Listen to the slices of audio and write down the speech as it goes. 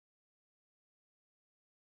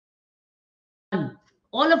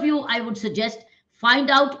all of you, I would suggest, find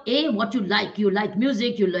out a what you like. You like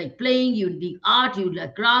music, you like playing, you like art, you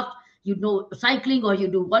like craft, you know cycling, or you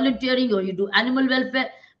do volunteering, or you do animal welfare.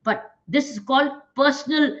 But this is called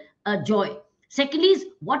personal joy. Secondly is,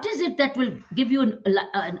 what is it that will give you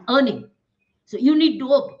an earning? So you need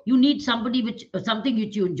to, you need somebody which something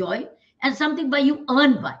which you enjoy, and something by you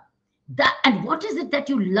earn by that. And what is it that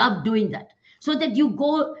you love doing that, so that you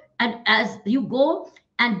go, and as you go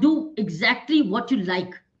and do exactly what you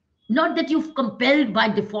like, not that you've compelled by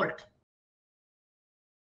default.